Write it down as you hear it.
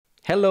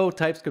Hello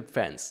TypeScript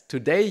fans!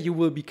 Today you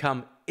will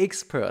become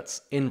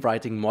experts in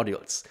writing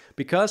modules,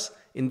 because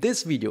in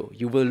this video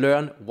you will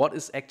learn what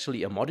is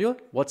actually a module,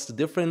 what's the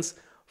difference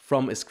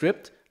from a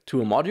script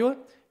to a module.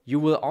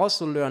 You will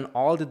also learn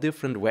all the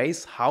different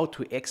ways how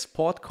to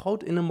export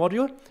code in a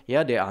module.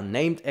 Yeah, there are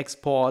named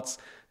exports,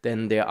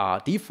 then there are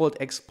default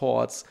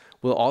exports.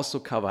 We'll also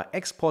cover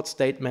export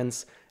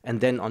statements, and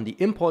then on the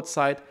import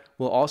side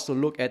we'll also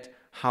look at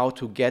how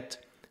to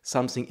get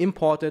something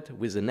imported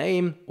with a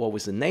name or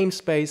with a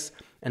namespace,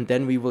 and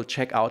then we will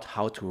check out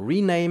how to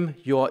rename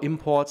your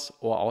imports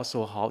or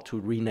also how to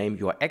rename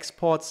your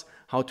exports,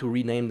 how to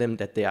rename them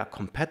that they are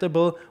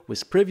compatible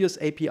with previous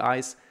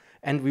APIs,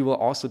 and we will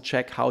also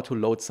check how to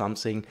load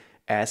something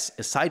as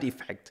a side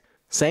effect.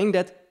 Saying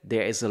that,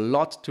 there is a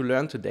lot to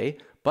learn today,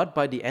 but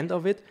by the end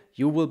of it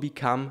you will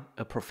become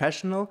a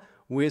professional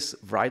with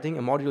writing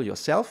a module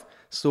yourself.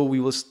 So we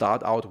will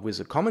start out with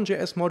a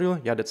CommonJS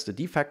module. Yeah, that's the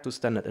de facto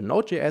standard in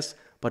Node.js.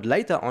 But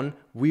later on,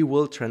 we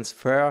will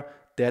transfer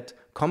that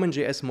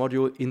CommonJS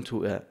module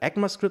into an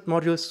ECMAScript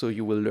module. So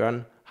you will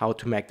learn how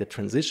to make the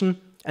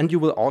transition. And you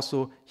will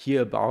also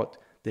hear about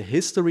the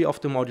history of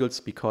the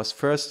modules, because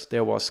first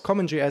there was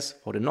CommonJS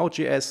for the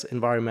Node.js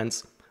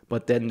environments,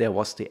 but then there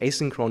was the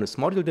asynchronous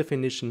module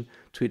definition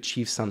to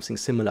achieve something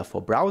similar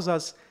for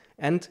browsers.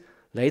 And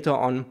later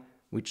on,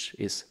 which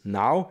is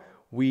now,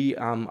 we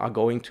are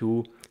going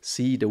to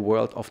see the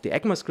world of the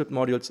ECMAScript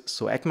modules.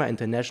 So ECMA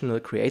International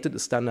created a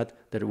standard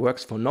that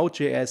works for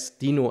Node.js,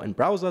 Dino, and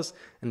browsers.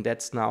 And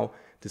that's now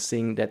the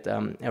thing that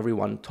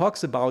everyone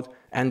talks about.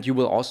 And you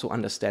will also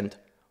understand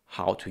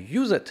how to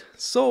use it.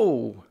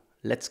 So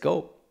let's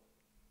go.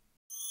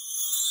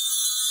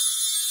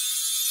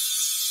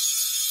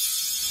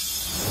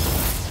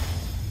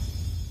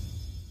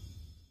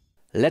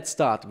 Let's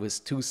start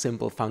with two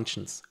simple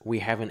functions. We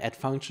have an add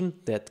function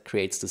that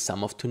creates the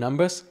sum of two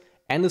numbers,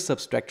 and a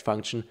subtract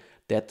function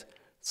that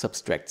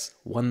subtracts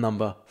one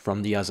number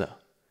from the other.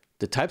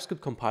 The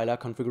TypeScript compiler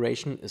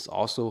configuration is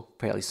also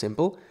fairly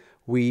simple.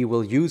 We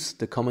will use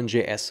the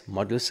CommonJS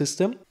module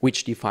system,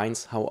 which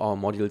defines how our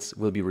modules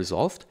will be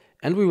resolved,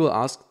 and we will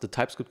ask the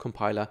TypeScript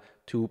compiler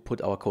to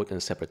put our code in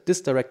a separate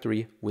dist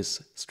directory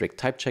with strict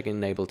type check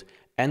enabled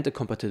and a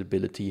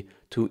compatibility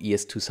to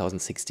ES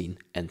 2016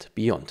 and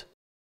beyond.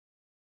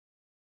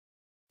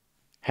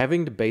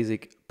 Having the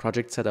basic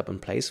project setup in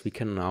place, we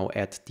can now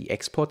add the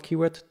export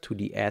keyword to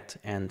the add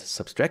and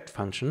subtract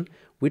function,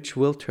 which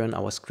will turn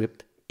our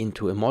script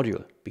into a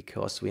module,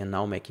 because we are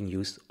now making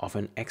use of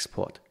an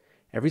export.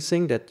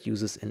 Everything that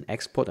uses an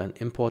export and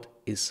import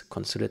is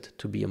considered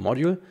to be a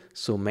module.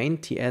 So main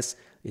TS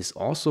is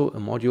also a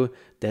module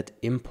that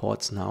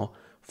imports now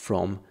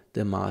from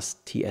the mass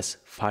TS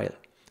file.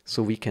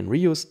 So we can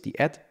reuse the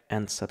add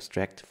and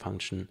subtract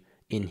function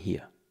in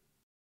here.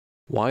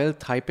 While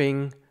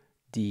typing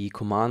the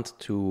command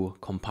to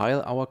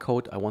compile our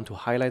code, I want to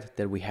highlight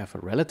that we have a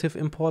relative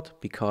import,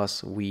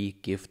 because we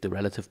give the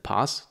relative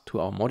path to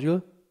our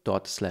module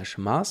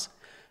 ./mass,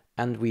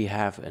 and we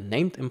have a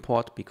named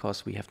import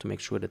because we have to make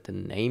sure that the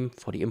name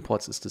for the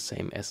imports is the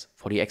same as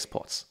for the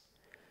exports.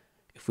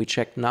 If we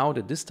check now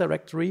the dist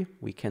directory,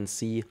 we can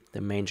see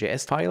the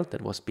main.js file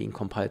that was being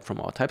compiled from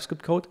our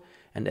TypeScript code,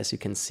 and as you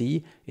can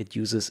see, it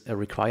uses a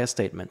require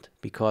statement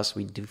because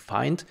we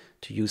defined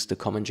to use the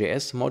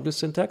CommonJS module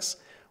syntax,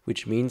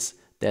 which means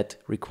that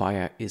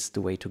require is the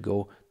way to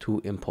go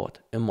to import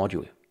a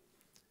module.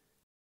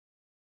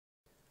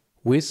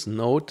 With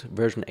Node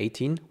version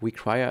 18,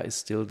 require is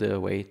still the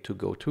way to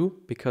go to,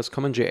 because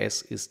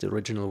CommonJS is the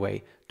original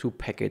way to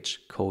package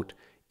code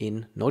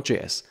in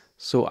Node.js.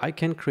 So I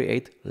can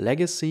create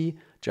legacy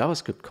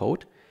JavaScript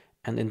code,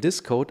 and in this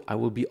code I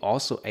will be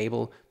also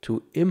able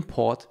to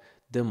import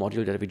the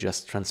module that we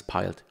just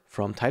transpiled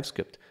from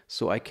TypeScript.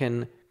 So I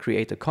can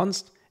create a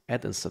const,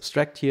 add and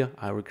subtract here.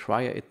 I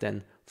require it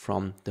then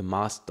from the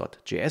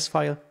mass.js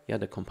file, yeah,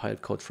 the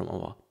compiled code from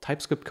our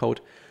TypeScript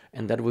code,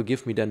 and that will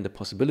give me then the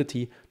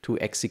possibility to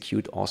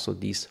execute also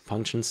these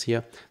functions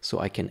here. So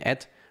I can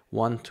add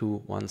 1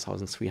 to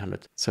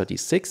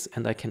 1336,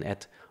 and I can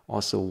add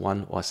also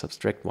 1 or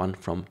subtract 1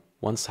 from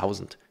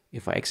 1000.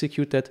 If I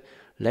execute that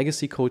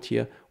legacy code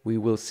here, we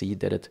will see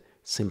that it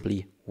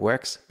simply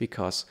works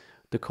because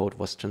the code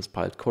was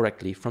transpiled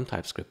correctly from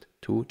TypeScript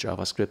to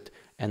JavaScript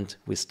and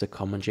with the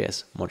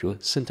CommonJS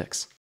module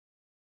syntax.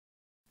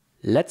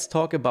 Let's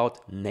talk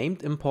about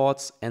named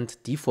imports and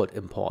default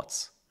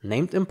imports.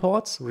 Named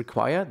imports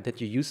require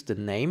that you use the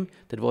name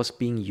that was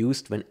being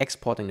used when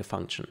exporting the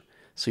function.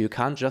 So you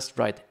can't just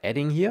write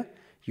adding here,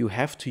 you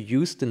have to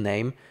use the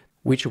name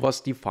which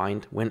was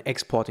defined when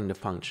exporting the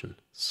function.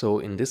 So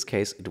in this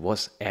case it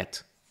was add.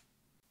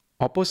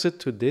 Opposite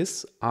to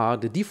this are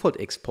the default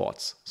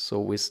exports.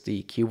 So with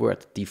the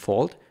keyword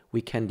default,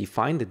 we can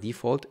define the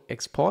default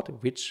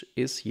export, which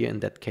is here in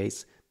that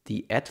case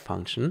the add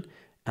function,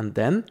 and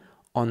then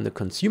on the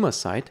consumer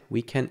side,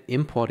 we can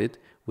import it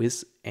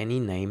with any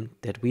name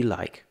that we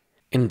like.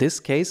 In this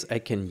case, I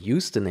can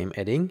use the name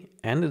adding,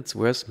 and it's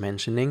worth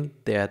mentioning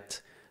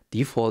that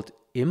default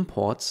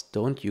imports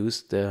don't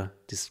use the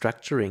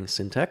destructuring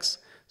syntax.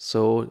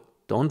 So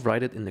don't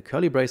write it in the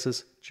curly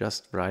braces,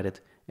 just write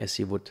it as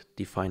you would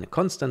define a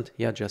constant.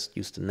 Yeah, just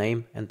use the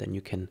name and then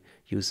you can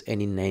use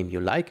any name you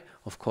like.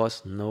 Of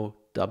course, no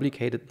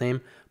duplicated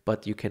name,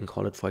 but you can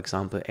call it, for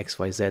example,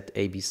 XYZ,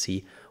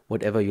 ABC,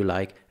 whatever you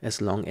like,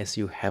 as long as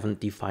you haven't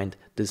defined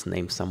this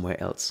name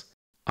somewhere else.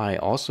 I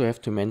also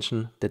have to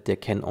mention that there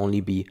can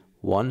only be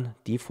one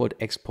default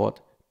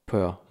export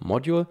per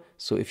module.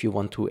 So if you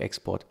want to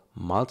export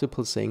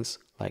multiple things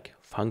like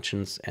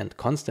functions and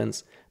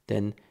constants,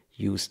 then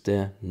use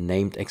the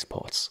named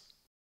exports.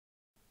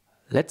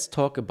 Let's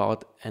talk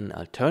about an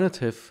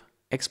alternative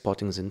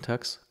exporting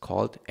syntax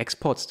called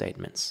export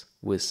statements.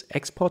 With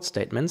export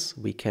statements,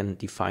 we can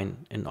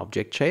define an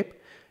object shape,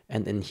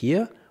 and in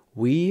here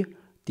we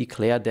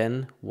declare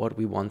then what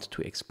we want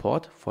to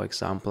export, for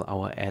example,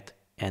 our add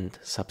and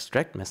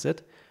subtract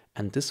method,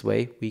 and this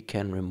way we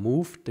can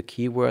remove the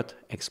keyword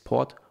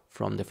export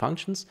from the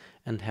functions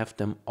and have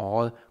them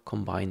all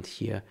combined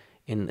here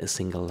in a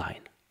single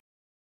line.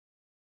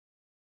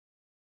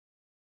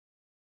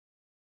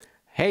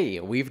 Hey,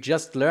 we've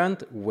just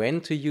learned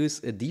when to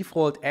use a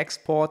default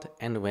export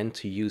and when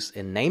to use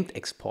a named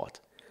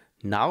export.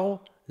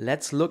 Now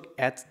let's look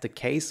at the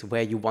case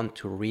where you want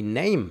to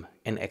rename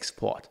an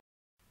export.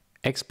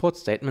 Export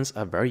statements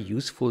are very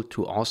useful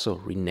to also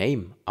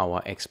rename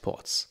our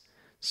exports.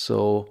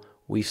 So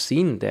we've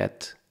seen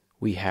that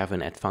we have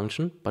an add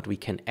function, but we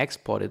can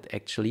export it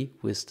actually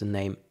with the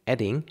name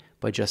adding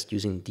by just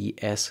using the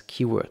as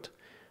keyword.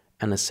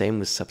 And the same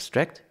with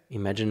subtract.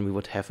 Imagine we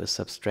would have a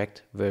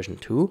subtract version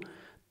 2.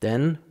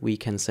 Then we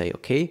can say,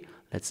 okay,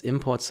 let's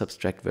import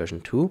subtract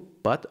version 2,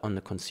 but on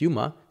the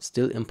consumer,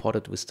 still import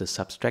it with the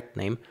subtract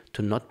name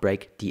to not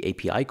break the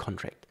API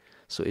contract.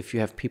 So if you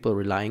have people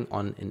relying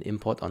on an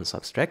import on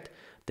subtract,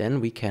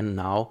 then we can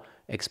now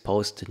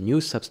expose the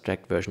new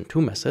subtract version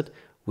 2 method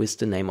with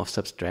the name of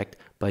subtract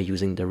by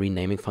using the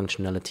renaming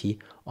functionality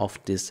of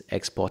this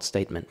export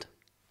statement.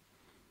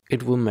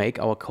 It will make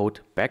our code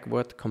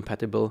backward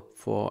compatible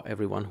for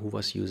everyone who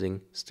was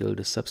using still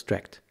the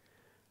subtract.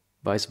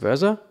 Vice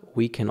versa,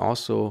 we can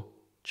also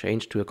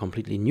change to a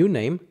completely new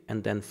name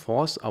and then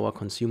force our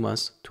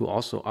consumers to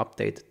also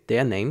update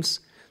their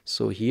names.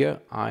 So here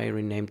I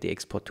renamed the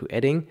export to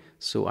adding,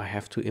 so I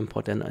have to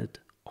import then it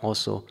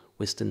also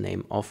with the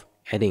name of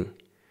adding.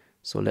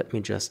 So let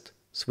me just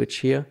switch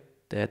here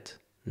that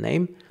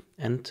name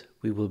and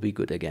we will be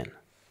good again.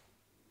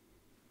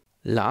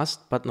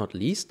 Last but not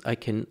least, I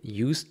can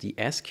use the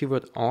as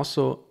keyword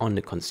also on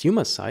the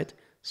consumer side.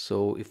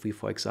 So if we,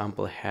 for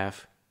example,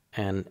 have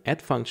an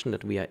add function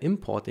that we are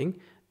importing,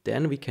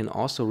 then we can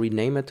also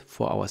rename it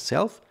for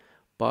ourselves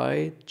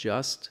by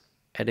just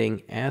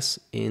adding as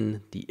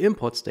in the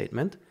import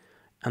statement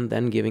and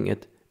then giving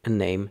it a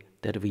name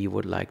that we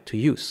would like to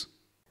use.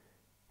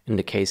 In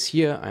the case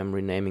here, I'm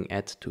renaming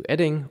add to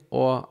adding,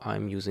 or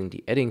I'm using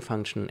the adding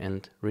function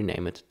and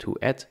rename it to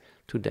add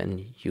to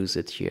then use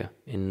it here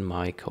in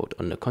my code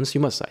on the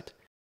consumer side.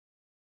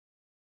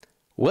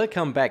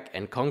 Welcome back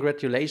and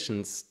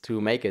congratulations to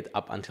make it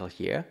up until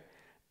here.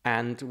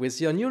 And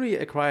with your newly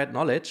acquired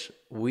knowledge,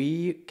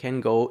 we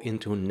can go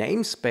into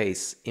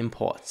namespace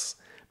imports,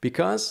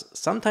 because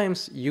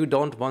sometimes you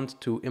don't want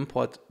to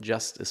import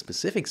just a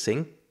specific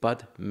thing,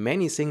 but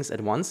many things at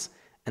once,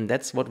 and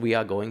that's what we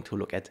are going to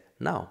look at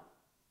now.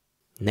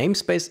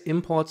 Namespace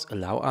imports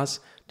allow us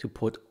to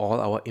put all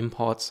our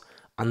imports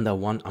under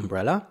one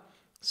umbrella.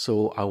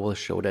 So I will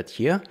show that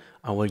here.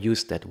 I will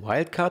use that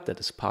wildcard that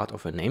is part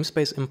of a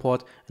namespace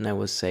import, and I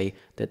will say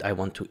that I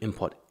want to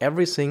import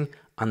everything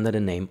under the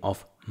name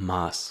of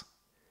mass.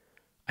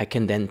 I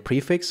can then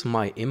prefix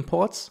my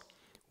imports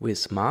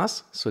with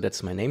mass, so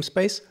that's my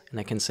namespace, and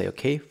I can say,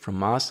 okay, from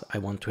mass I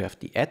want to have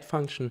the add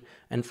function,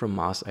 and from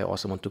mass I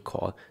also want to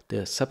call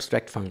the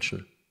subtract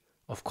function.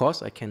 Of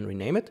course, I can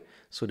rename it,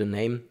 so the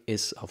name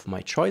is of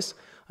my choice.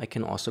 I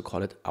can also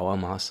call it our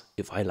mass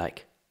if I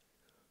like.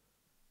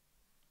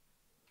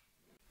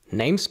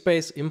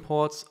 Namespace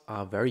imports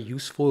are very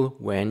useful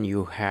when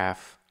you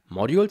have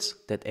modules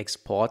that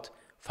export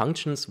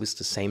functions with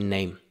the same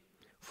name.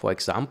 For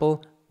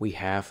example, we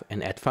have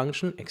an add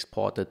function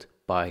exported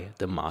by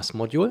the mass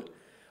module,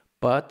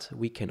 but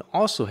we can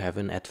also have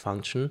an add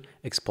function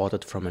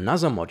exported from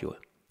another module.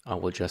 I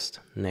will just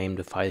name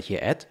the file here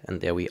add,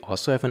 and there we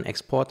also have an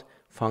export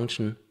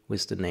function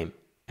with the name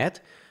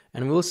add,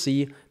 and we'll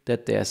see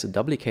that there's a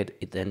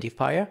duplicate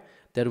identifier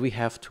that we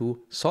have to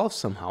solve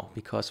somehow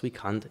because we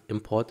can't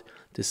import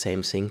the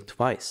same thing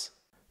twice.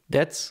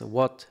 That's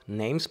what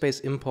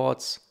namespace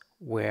imports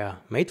were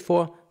made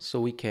for, so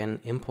we can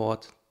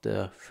import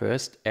the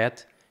first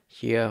add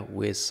here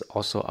with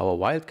also our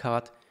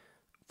wildcard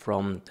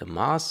from the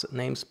mass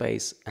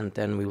namespace, and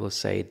then we will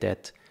say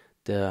that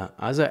the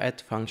other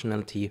add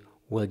functionality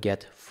will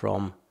get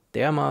from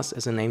their mass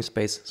as a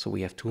namespace. So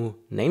we have two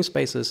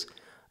namespaces.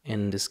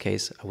 In this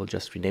case, I will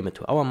just rename it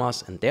to our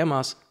mass and their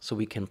mass, so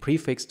we can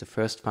prefix the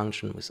first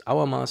function with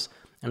our mass,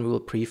 and we will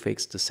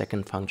prefix the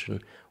second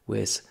function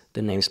with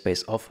the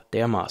namespace of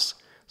their mass.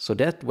 So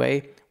that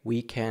way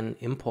we can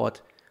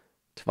import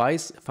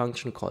twice a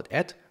function called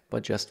add,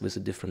 but just with a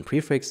different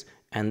prefix,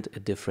 and a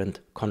different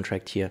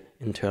contract here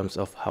in terms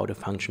of how the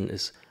function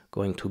is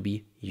going to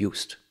be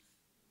used.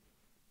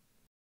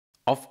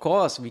 Of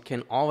course, we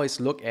can always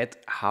look at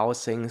how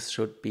things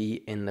should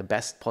be in the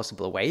best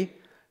possible way,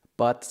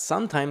 but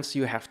sometimes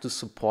you have to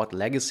support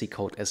legacy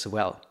code as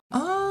well.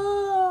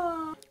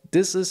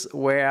 This is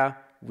where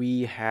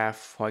we have,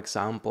 for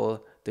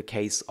example, the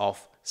case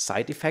of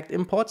side effect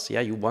imports.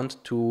 Yeah, you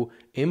want to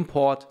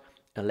import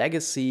a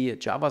legacy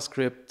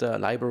JavaScript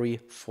library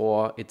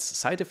for its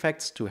side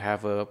effects to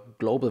have a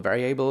global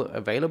variable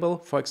available,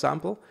 for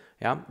example.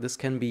 Yeah, this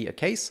can be a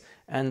case,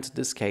 and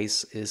this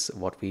case is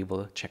what we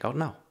will check out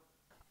now.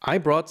 I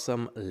brought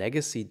some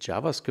legacy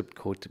JavaScript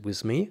code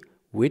with me,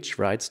 which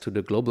writes to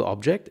the global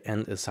object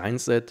and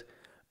assigns it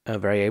a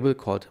variable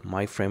called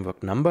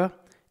myFrameworkNumber,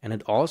 and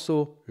it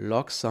also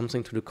logs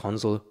something to the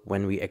console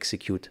when we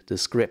execute the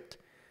script.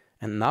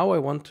 And now I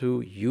want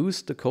to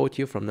use the code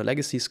here from the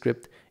legacy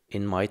script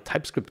in my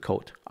TypeScript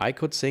code. I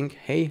could think,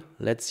 hey,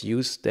 let's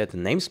use that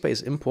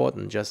namespace import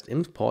and just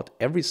import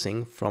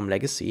everything from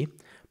legacy.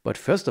 But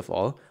first of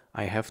all,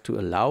 I have to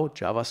allow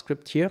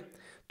JavaScript here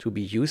to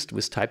be used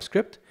with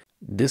TypeScript.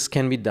 This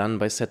can be done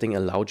by setting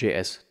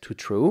allow.js to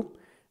true,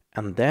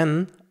 and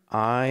then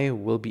I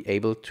will be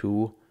able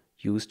to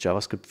use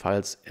JavaScript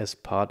files as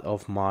part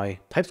of my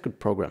TypeScript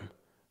program.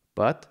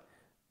 But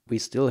we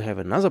still have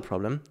another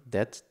problem,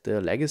 that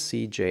the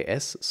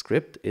legacy.js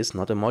script is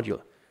not a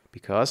module,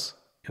 because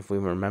if we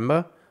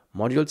remember,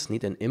 modules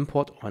need an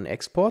import or an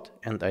export,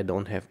 and I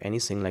don't have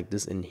anything like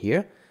this in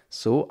here.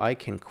 So I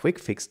can quick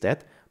fix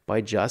that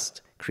by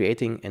just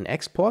creating an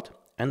export,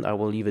 and I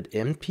will leave it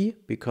empty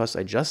because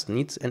I just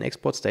need an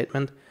export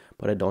statement,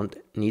 but I don't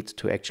need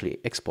to actually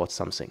export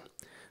something.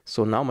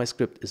 So now my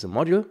script is a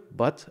module,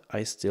 but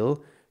I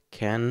still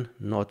can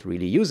not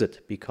really use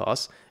it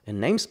because a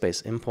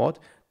namespace import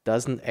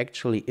doesn't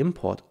actually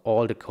import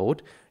all the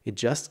code. It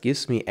just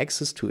gives me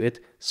access to it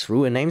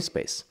through a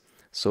namespace.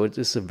 So it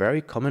is a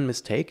very common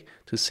mistake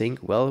to think,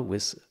 well,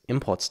 with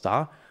import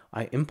star,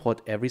 I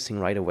import everything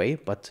right away,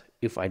 but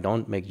if I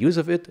don't make use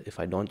of it, if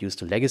I don't use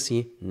the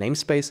legacy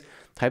namespace,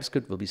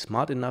 TypeScript will be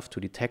smart enough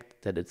to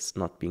detect that it's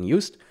not being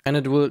used, and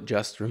it will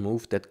just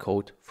remove that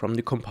code from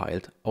the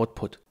compiled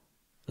output.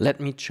 Let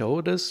me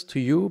show this to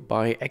you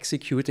by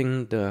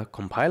executing the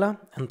compiler,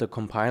 and the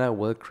compiler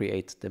will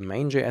create the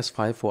main.js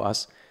file for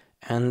us,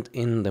 and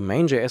in the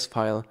main.js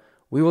file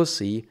we will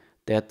see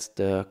that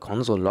the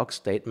console log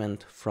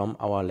statement from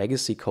our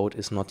legacy code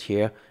is not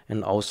here,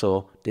 and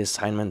also the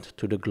assignment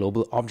to the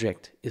global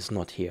object is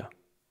not here.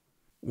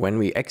 When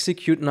we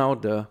execute now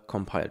the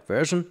compiled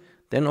version,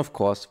 then of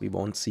course we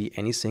won't see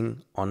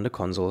anything on the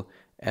console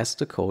as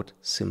the code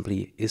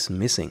simply is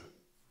missing.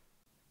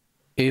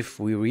 If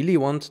we really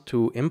want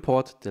to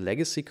import the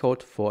legacy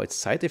code for its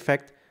side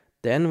effect,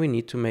 then we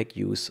need to make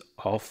use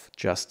of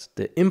just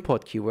the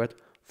import keyword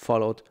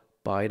followed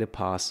by the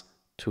path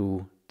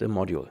to the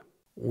module.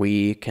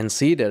 We can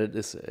see that it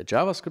is a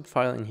JavaScript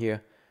file in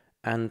here,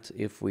 and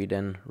if we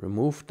then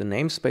remove the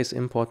namespace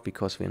import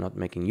because we're not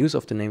making use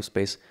of the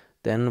namespace,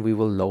 then we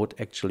will load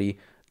actually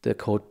the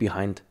code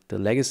behind the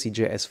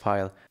legacy.js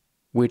file,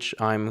 which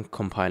I'm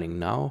compiling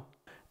now.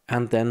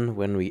 And then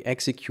when we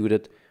execute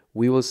it,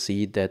 we will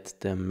see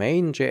that the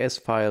main.js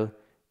file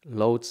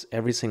loads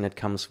everything that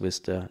comes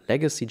with the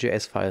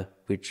legacy.js file,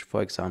 which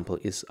for example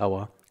is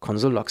our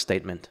console log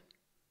statement.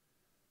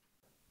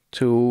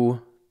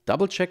 To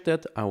double check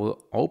that, I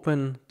will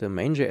open the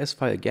main.js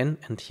file again,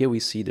 and here we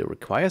see the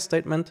require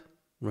statement.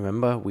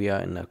 Remember, we are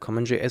in a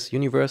CommonJS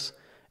universe,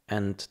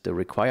 and the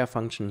require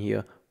function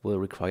here will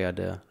require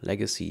the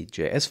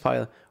legacy.js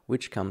file,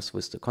 which comes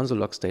with the console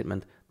log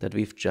statement that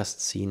we've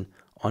just seen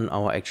on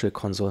our actual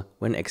console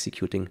when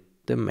executing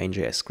the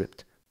main.js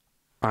script.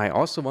 I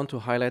also want to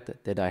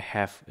highlight that I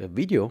have a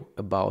video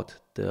about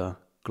the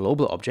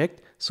global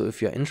object. So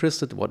if you're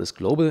interested what is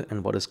global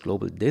and what is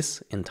global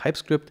this in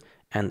TypeScript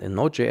and in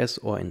Node.js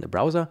or in the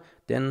browser,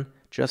 then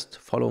just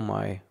follow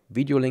my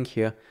video link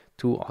here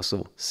to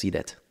also see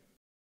that.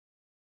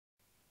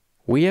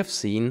 We have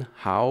seen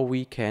how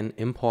we can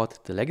import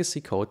the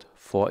legacy code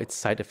for its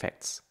side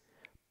effects.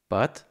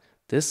 But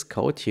this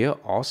code here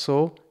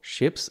also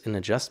ships an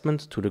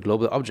adjustment to the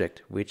global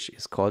object, which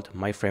is called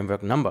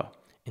myFrameworkNumber.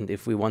 And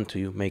if we want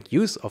to make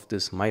use of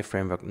this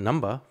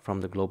myFrameworkNumber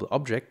from the global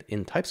object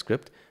in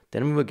TypeScript,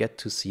 then we will get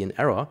to see an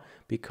error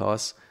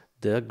because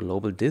the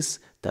global this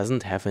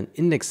doesn't have an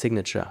index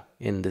signature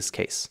in this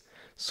case.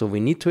 So we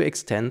need to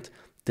extend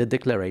the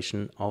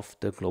declaration of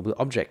the global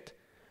object.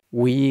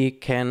 We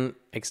can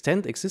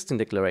extend existing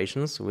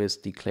declarations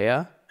with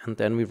declare, and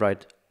then we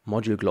write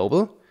module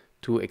global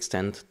to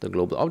extend the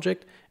global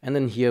object. And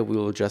then here we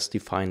will just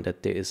define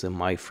that there is a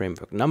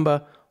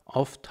myFrameworkNumber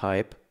of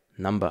type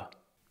number.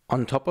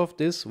 On top of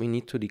this, we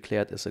need to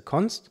declare it as a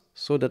const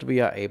so that we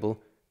are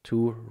able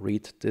to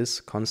read this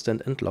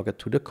constant and log it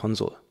to the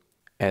console.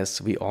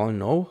 As we all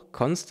know,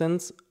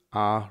 constants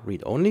are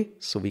read-only,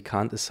 so we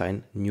can't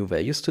assign new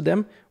values to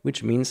them,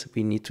 which means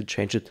we need to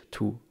change it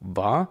to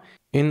var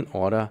in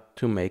order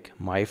to make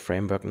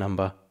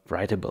myFrameworkNumber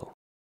writable.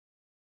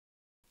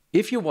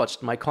 If you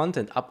watched my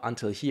content up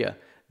until here,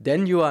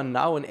 then you are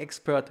now an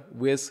expert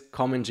with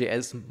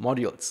CommonJS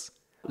modules.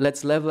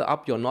 Let's level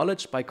up your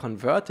knowledge by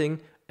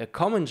converting a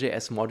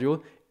CommonJS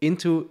module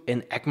into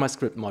an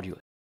ECMAScript module.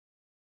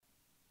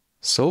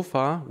 So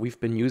far, we've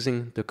been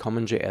using the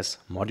CommonJS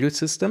module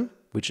system,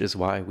 which is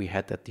why we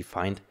had that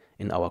defined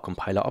in our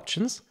compiler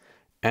options.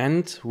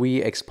 And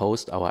we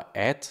exposed our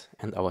add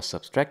and our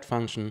subtract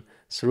function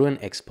through an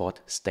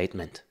export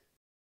statement.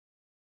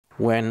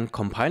 When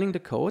compiling the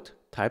code,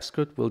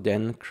 TypeScript will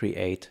then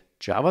create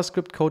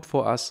JavaScript code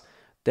for us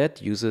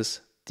that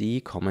uses the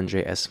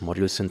CommonJS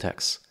module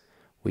syntax.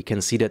 We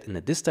can see that in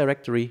the this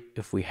directory.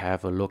 If we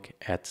have a look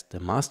at the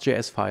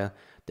mass.js file,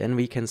 then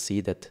we can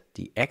see that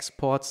the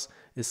exports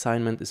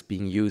assignment is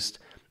being used,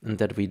 and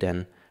that we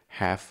then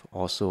have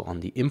also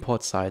on the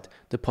import side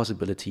the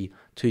possibility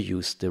to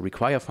use the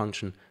require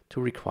function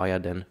to require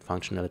then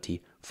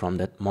functionality from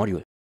that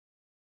module.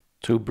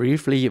 To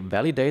briefly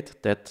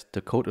validate that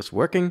the code is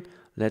working,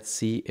 let's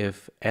see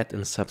if add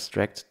and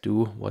subtract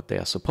do what they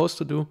are supposed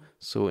to do.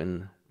 So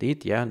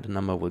indeed, yeah, the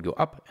number will go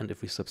up, and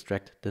if we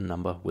subtract, the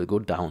number will go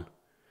down.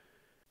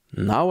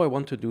 Now I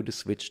want to do the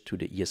switch to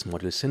the ES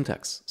module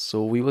syntax.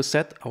 So we will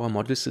set our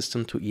module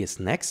system to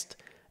ES next,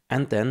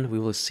 and then we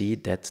will see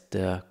that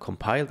the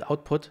compiled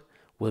output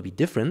will be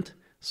different.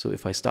 So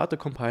if I start the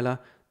compiler,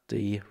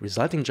 the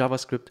resulting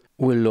JavaScript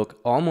will look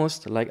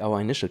almost like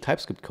our initial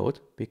TypeScript code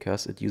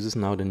because it uses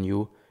now the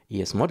new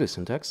ES module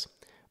syntax.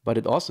 But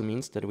it also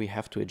means that we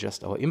have to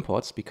adjust our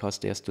imports because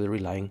they are still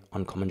relying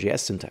on CommonJS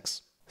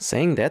syntax.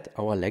 Saying that,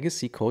 our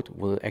legacy code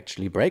will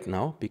actually break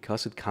now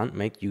because it can't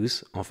make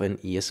use of an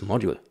ES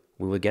module.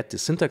 We will get the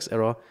syntax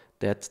error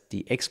that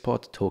the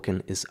export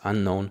token is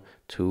unknown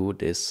to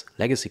this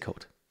legacy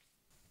code.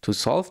 To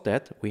solve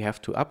that, we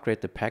have to upgrade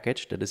the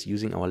package that is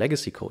using our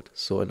legacy code.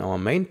 So in our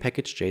main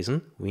package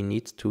JSON, we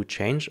need to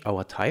change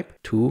our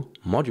type to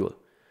module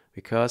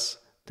because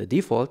the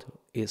default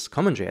is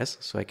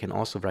CommonJS. So I can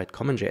also write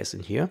CommonJS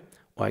in here,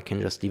 or I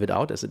can just leave it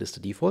out as it is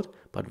the default.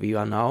 But we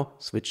are now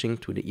switching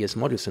to the ES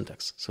module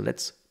syntax. So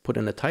let's put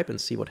in the type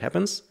and see what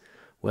happens.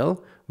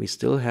 Well, we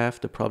still have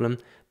the problem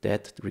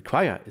that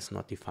require is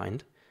not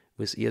defined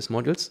with ES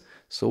modules.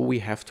 So we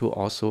have to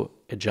also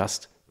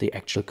adjust the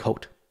actual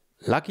code.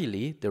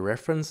 Luckily, the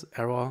reference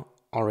error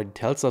already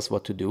tells us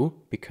what to do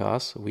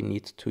because we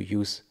need to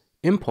use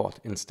import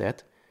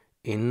instead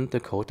in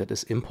the code that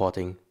is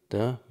importing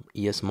the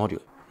ES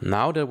module.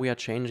 Now that we are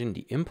changing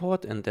the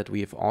import and that we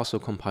have also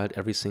compiled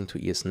everything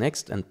to ES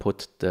next and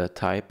put the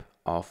type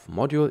of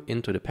module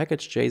into the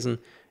package JSON,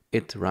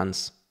 it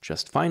runs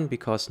just fine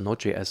because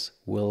Node.js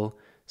will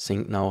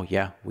think now,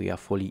 yeah, we are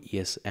fully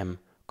ESM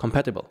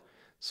compatible.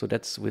 So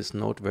that's with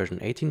Node version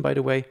 18, by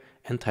the way,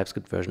 and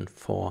TypeScript version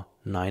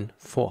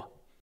 4.9.4.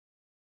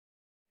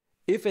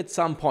 If at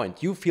some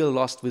point you feel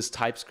lost with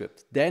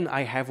TypeScript, then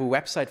I have a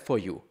website for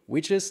you,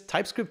 which is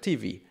TypeScript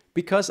TV,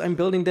 because I'm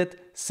building that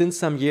since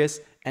some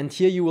years, and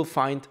here you will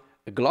find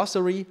a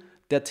glossary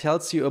that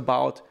tells you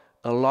about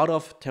a lot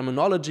of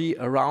terminology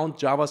around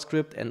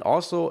JavaScript and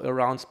also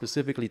around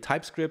specifically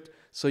TypeScript.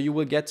 So you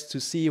will get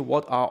to see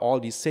what are all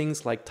these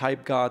things like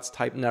type guards,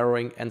 type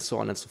narrowing, and so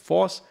on and so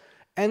forth.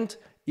 And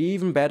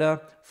even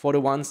better, for the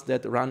ones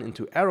that run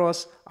into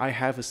errors, I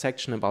have a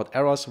section about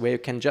errors where you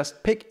can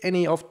just pick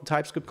any of the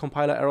TypeScript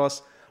compiler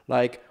errors,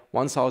 like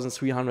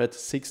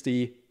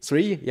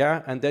 1363,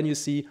 yeah, and then you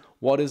see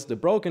what is the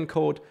broken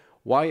code,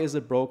 why is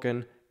it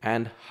broken,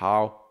 and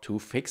how to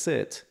fix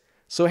it.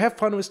 So have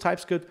fun with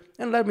TypeScript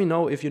and let me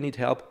know if you need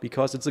help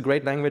because it's a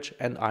great language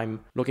and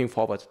I'm looking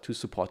forward to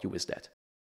support you with that.